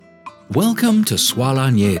Welcome to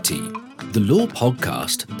Swala Nyeti, the law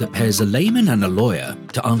podcast that pairs a layman and a lawyer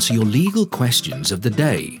to answer your legal questions of the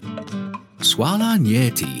day. Swala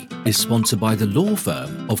Nyeti is sponsored by the law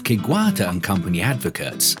firm of Kigwata and Company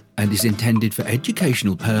Advocates and is intended for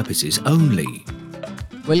educational purposes only.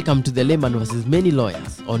 Welcome to the Layman vs. Many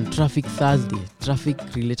Lawyers on Traffic Thursday,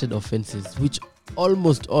 traffic-related offences, which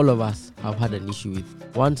almost all of us have had an issue with.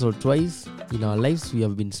 Once or twice in our lives, we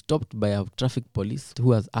have been stopped by our traffic police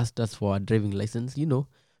who has asked us for our driving license. You know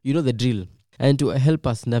the drill. And to help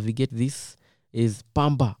us navigate this is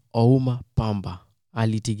Pamba Ouma Pamba, a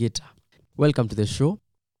litigator. Welcome to the show.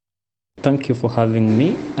 Thank you for having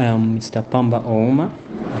me. I am Mr. Pamba Ouma,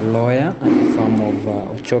 a lawyer at the firm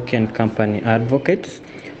of Ochoki and Company Advocates,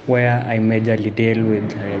 where I majorly deal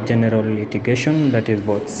with general litigation, that is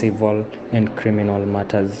both civil and criminal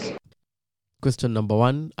matters. Question number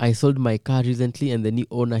 1. I sold my car recently and the new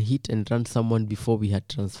owner hit and ran someone before we had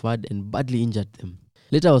transferred and badly injured them.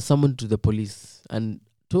 Later I was summoned to the police and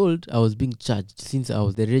told I was being charged since I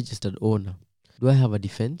was the registered owner. Do I have a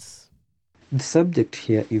defense? The subject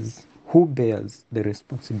here is who bears the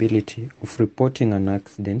responsibility of reporting an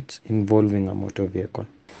accident involving a motor vehicle.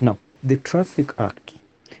 Now, the Traffic Act,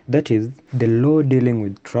 that is the law dealing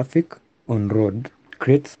with traffic on road,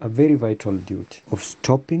 creates a very vital duty of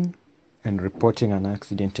stopping and reporting an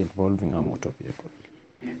accident involving a motor vehicle.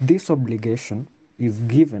 This obligation is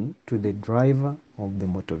given to the driver of the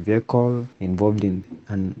motor vehicle involved in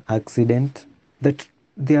an accident, that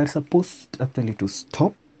they are supposed actually to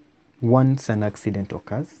stop once an accident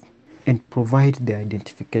occurs and provide the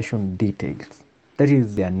identification details. That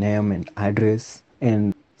is their name and address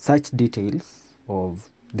and such details of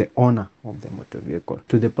the owner of the motor vehicle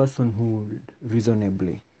to the person who would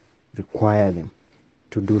reasonably require them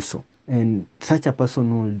to do so. And such a person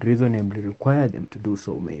who would reasonably require them to do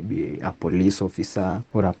so may be a police officer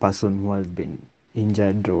or a person who has been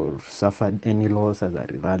injured or suffered any loss as a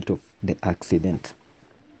result of the accident.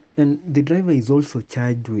 And the driver is also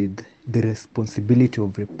charged with the responsibility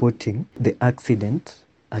of reporting the accident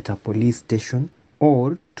at a police station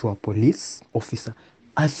or to a police officer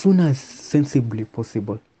as soon as sensibly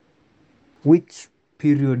possible, which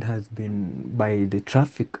period has been, by the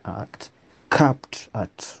Traffic Act, capped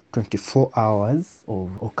at 24 hours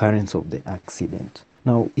of occurrence of the accident.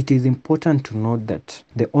 Now, it is important to note that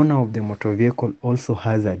the owner of the motor vehicle also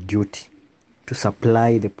has a duty to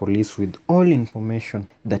supply the police with all information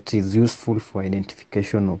that is useful for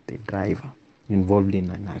identification of the driver involved in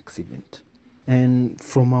an accident. And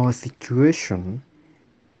from our situation,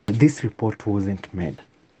 this report wasn't made.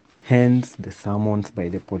 Hence, the summons by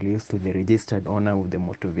the police to the registered owner of the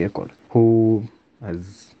motor vehicle, who,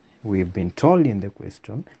 as we've been told in the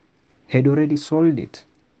question, had already sold it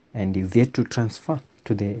and is yet to transfer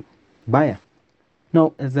to the buyer.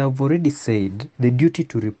 Now, as I've already said, the duty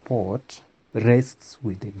to report rests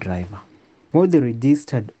with the driver. What the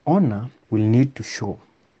registered owner will need to show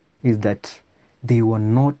is that they were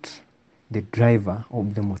not the driver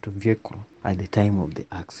of the motor vehicle at the time of the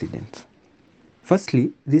accident.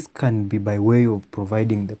 Firstly, this can be by way of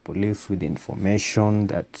providing the police with information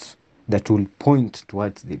that will point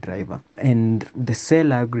towards the driver. And the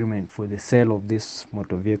sale agreement for the sale of this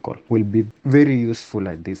motor vehicle will be very useful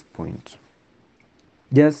at this point,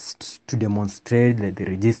 just to demonstrate that the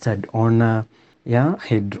registered owner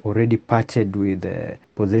had already parted with the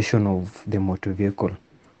possession of the motor vehicle.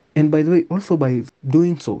 And by the way, also by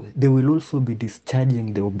doing so, they will also be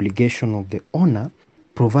discharging the obligation of the owner,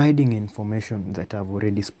 providing information that I've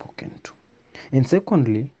already spoken to. And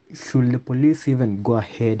secondly, should the police even go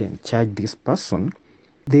ahead and charge this person,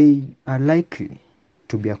 they are likely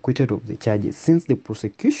to be acquitted of the charges, since the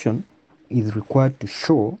prosecution is required to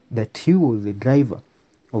show that he was the driver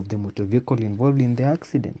of the motor vehicle involved in the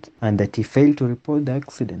accident and that he failed to report the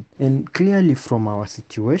accident. And clearly from our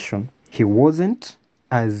situation, he wasn't,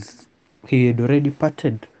 as he had already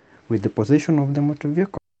parted with the possession of the motor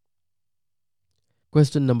vehicle.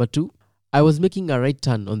 Question number 2. I was making a right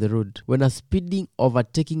turn on the road when a speeding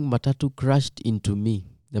overtaking matatu crashed into me.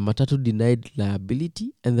 The matatu denied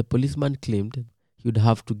liability and the policeman claimed he would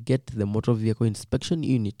have to get the motor vehicle inspection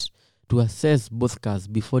unit to assess both cars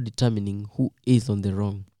before determining who is on the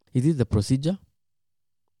wrong. Is this the procedure?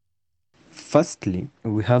 Firstly,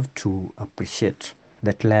 we have to appreciate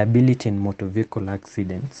that liability in motor vehicle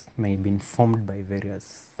accidents may be informed by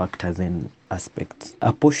various factors and aspects.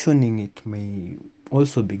 Apportioning it may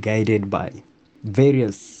also be guided by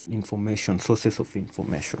various sources of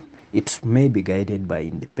information. It may be guided by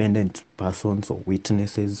independent persons or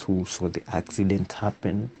witnesses who saw the accident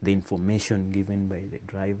happen, the information given by the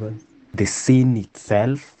drivers. The scene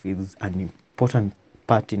itself is an important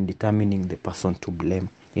part in determining the person to blame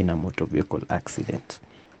in a motor vehicle accident.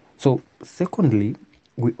 So, secondly,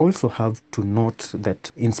 we also have to note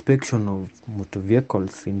that inspection of motor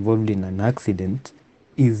vehicles involved in an accident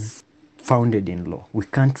is founded in law. We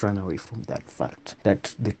can't run away from that fact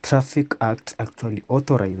that the Traffic Act actually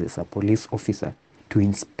authorizes a police officer to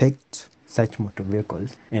inspect such motor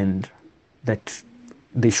vehicles and that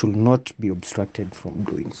they should not be obstructed from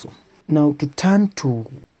doing so. Now, to turn to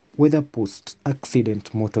whether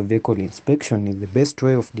post-accident motor vehicle inspection is the best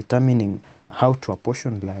way of determining how to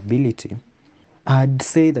apportion liability, I'd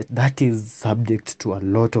say that that is subject to a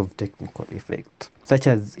lot of technical effects, such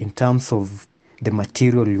as in terms of the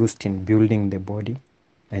material used in building the body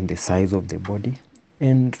and the size of the body,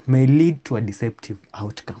 and may lead to a deceptive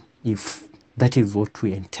outcome if that is what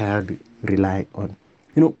we entirely rely on.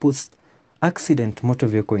 Post-accident motor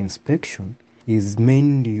vehicle inspection is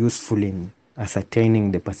mainly useful in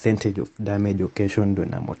ascertaining the percentage of damage occasioned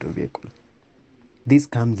on a motor vehicle. This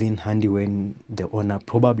comes in handy when the owner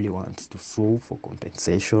probably wants to sue for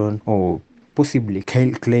compensation or possibly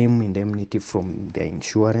claim indemnity from their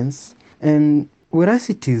insurance. And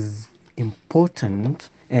whereas it is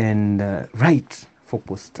important and right for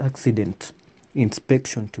post-accident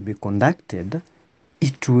inspection to be conducted,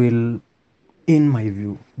 it will, in my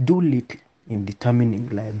view, do little in determining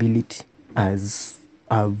liability, as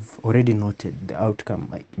I've already noted the outcome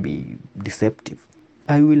might be deceptive.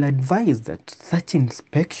 I will advise that such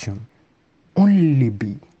inspection only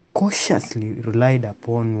be cautiously relied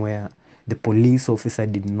upon where the police officer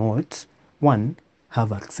did not, one,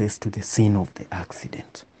 have access to the scene of the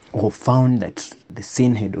accident, or found that the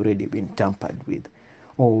scene had already been tampered with,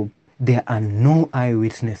 or there are no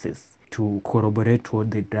eyewitnesses to corroborate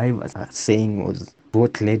what the drivers are saying was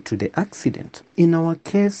what led to the accident. In our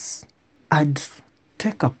case, I'd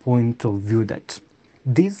take a point of view that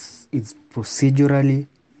this is procedurally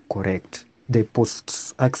correct. The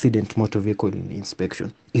post-accident motor vehicle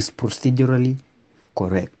inspection is procedurally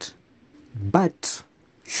correct, but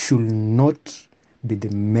should not be the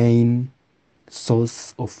main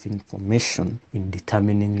source of information in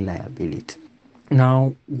determining liability.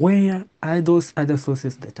 Now, where are those other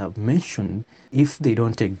sources that I've mentioned? If they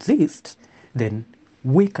don't exist, then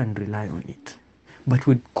we can rely on it, but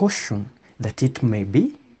with caution that it may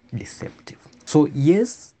be deceptive. So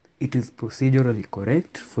yes, it is procedurally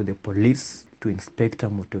correct for the police to inspect a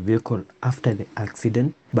motor vehicle after the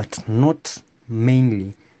accident, but not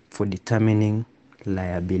mainly for determining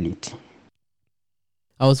liability.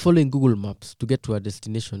 I was following Google Maps to get to a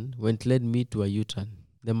destination when it led me to a U-turn.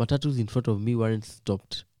 The matatus in front of me weren't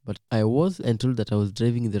stopped, but I was told that I was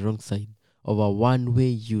driving in the wrong side of a one-way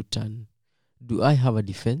U-turn. Do I have a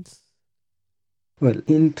defense? Well,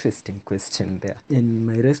 interesting question there. And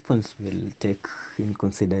my response will take in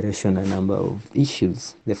consideration a number of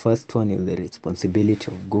issues. The first one is the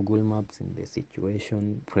responsibility of Google Maps in the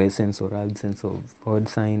situation, presence or absence of road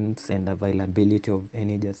signs, and availability of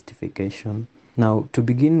any justification. Now, to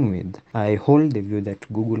begin with, I hold the view that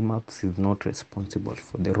Google Maps is not responsible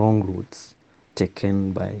for the wrong routes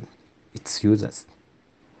taken by its users.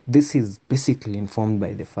 This is basically informed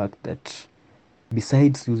by the fact that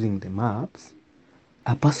besides using the maps,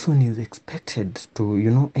 a person is expected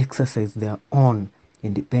to, exercise their own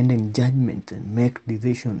independent judgment and make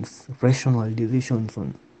decisions, rational decisions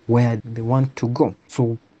on where they want to go.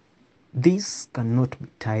 So this cannot be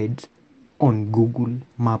tied on Google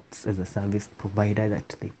Maps as a service provider that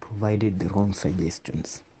they provided the wrong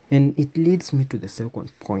suggestions. And it leads me to the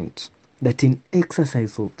second point, that in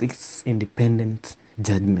exercise of this independent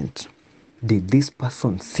judgment, did this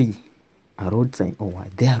person see a road sign or were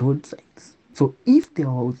there road signs? So if there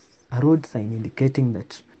was a road sign indicating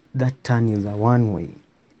that that turn is a one-way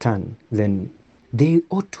turn, then they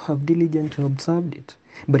ought to have diligently observed it.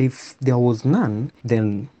 But if there was none,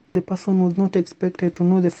 then the person was not expected to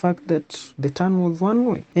know the fact that the turn was one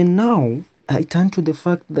way. And now I turn to the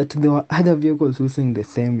fact that there were other vehicles using the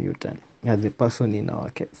same U-turn as the person in our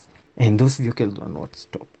case, and those vehicles were not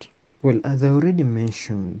stopped. Well, as I already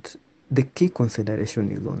mentioned, the key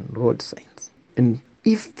consideration is on road signs. And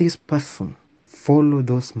if this person followed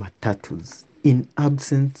those matatus in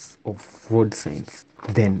absence of road signs,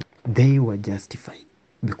 then they were justified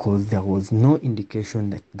because there was no indication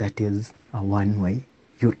that that is a one-way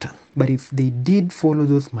U-turn. But if they did follow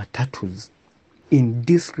those matatus in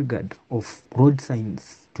disregard of road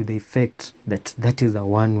signs to the effect that that is a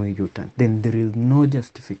one-way U-turn, then there is no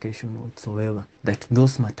justification whatsoever that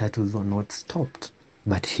those matatus were not stopped,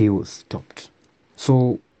 but he was stopped.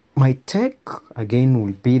 So my take again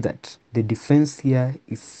will be that the defense here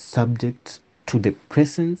is subject to the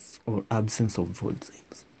presence or absence of road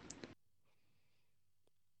signs.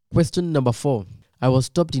 Question number 4. I was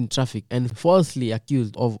stopped in traffic and falsely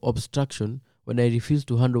accused of obstruction when I refused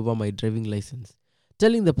to hand over my driving license,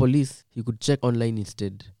 telling the police he could check online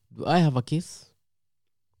instead. Do I have a case?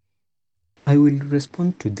 I will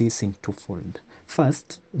respond to this in twofold.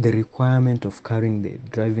 First, the requirement of carrying the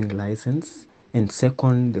driving license, and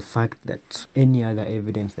second, the fact that any other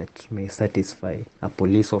evidence that may satisfy a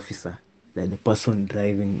police officer that the person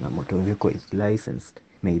driving a motor vehicle is licensed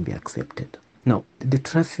may be accepted. Now, the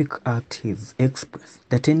Traffic Act is express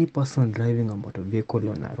that any person driving a motor vehicle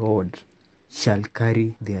on a road shall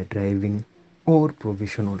carry their driving or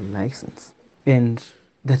provisional license, and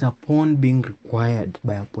that upon being required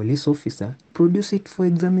by a police officer, produce it for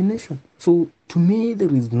examination. So, to me,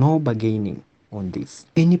 there is no bargaining on this.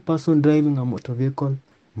 Any person driving a motor vehicle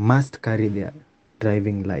must carry their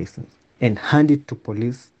driving license and hand it to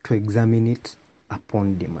police to examine it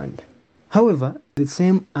upon demand. However, the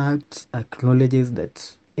same act acknowledges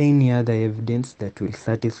that any other evidence that will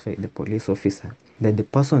satisfy the police officer that the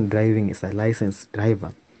person driving is a licensed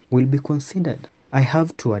driver will be considered. I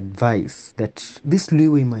have to advise that this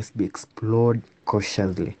leeway must be explored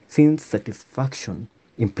cautiously, since satisfaction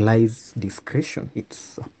implies discretion.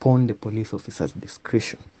 It's upon the police officer's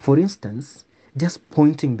discretion. For instance, just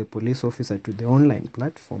pointing the police officer to the online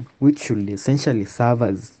platform, which should essentially serve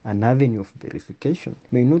as an avenue of verification,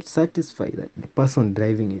 may not satisfy that the person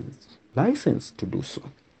driving is licensed to do so.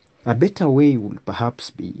 A better way would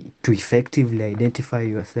perhaps be to effectively identify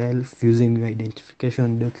yourself using your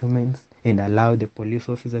identification documents and allow the police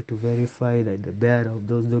officer to verify that the bearer of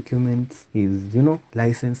those documents is,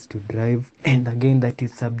 licensed to drive. And again, that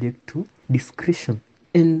is subject to discretion.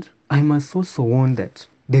 And I must also warn that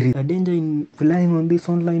there is a danger in relying on this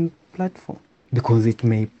online platform because it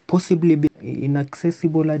may possibly be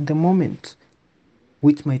inaccessible at the moment,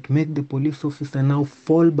 which might make the police officer now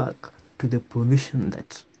fall back to the provision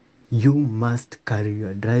that you must carry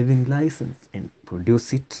your driving license and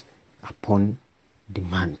produce it upon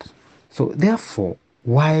demand. So therefore,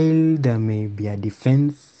 while there may be a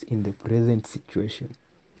defense in the present situation,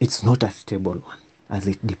 it's not a stable one, as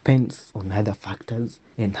it depends on other factors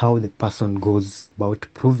and how the person goes about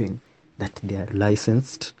proving that they are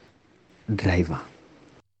licensed driver.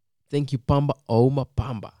 Thank you, Pamba Ouma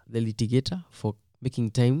Pamba, the litigator, for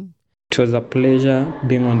making time. It was a pleasure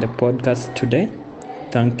being on the podcast today.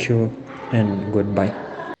 Thank you and goodbye.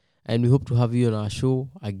 And we hope to have you on our show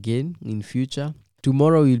again in future.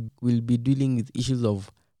 Tomorrow we'll be dealing with issues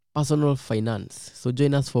of personal finance. So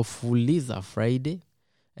join us for Fuliza Friday.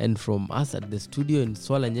 And from us at the studio in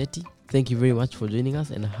Swala Nyeti, thank you very much for joining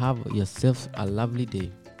us and have yourself a lovely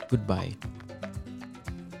day. Goodbye.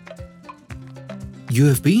 You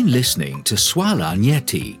have been listening to Swala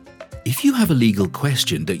Nyeti. If you have a legal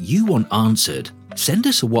question that you want answered, send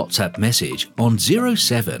us a WhatsApp message on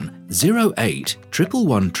 0708 111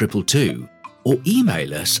 222 or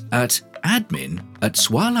email us at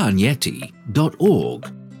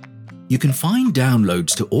admin@swalanyeti.org. You can find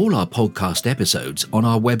downloads to all our podcast episodes on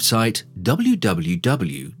our website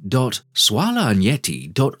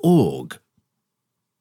www.swalanyeti.org.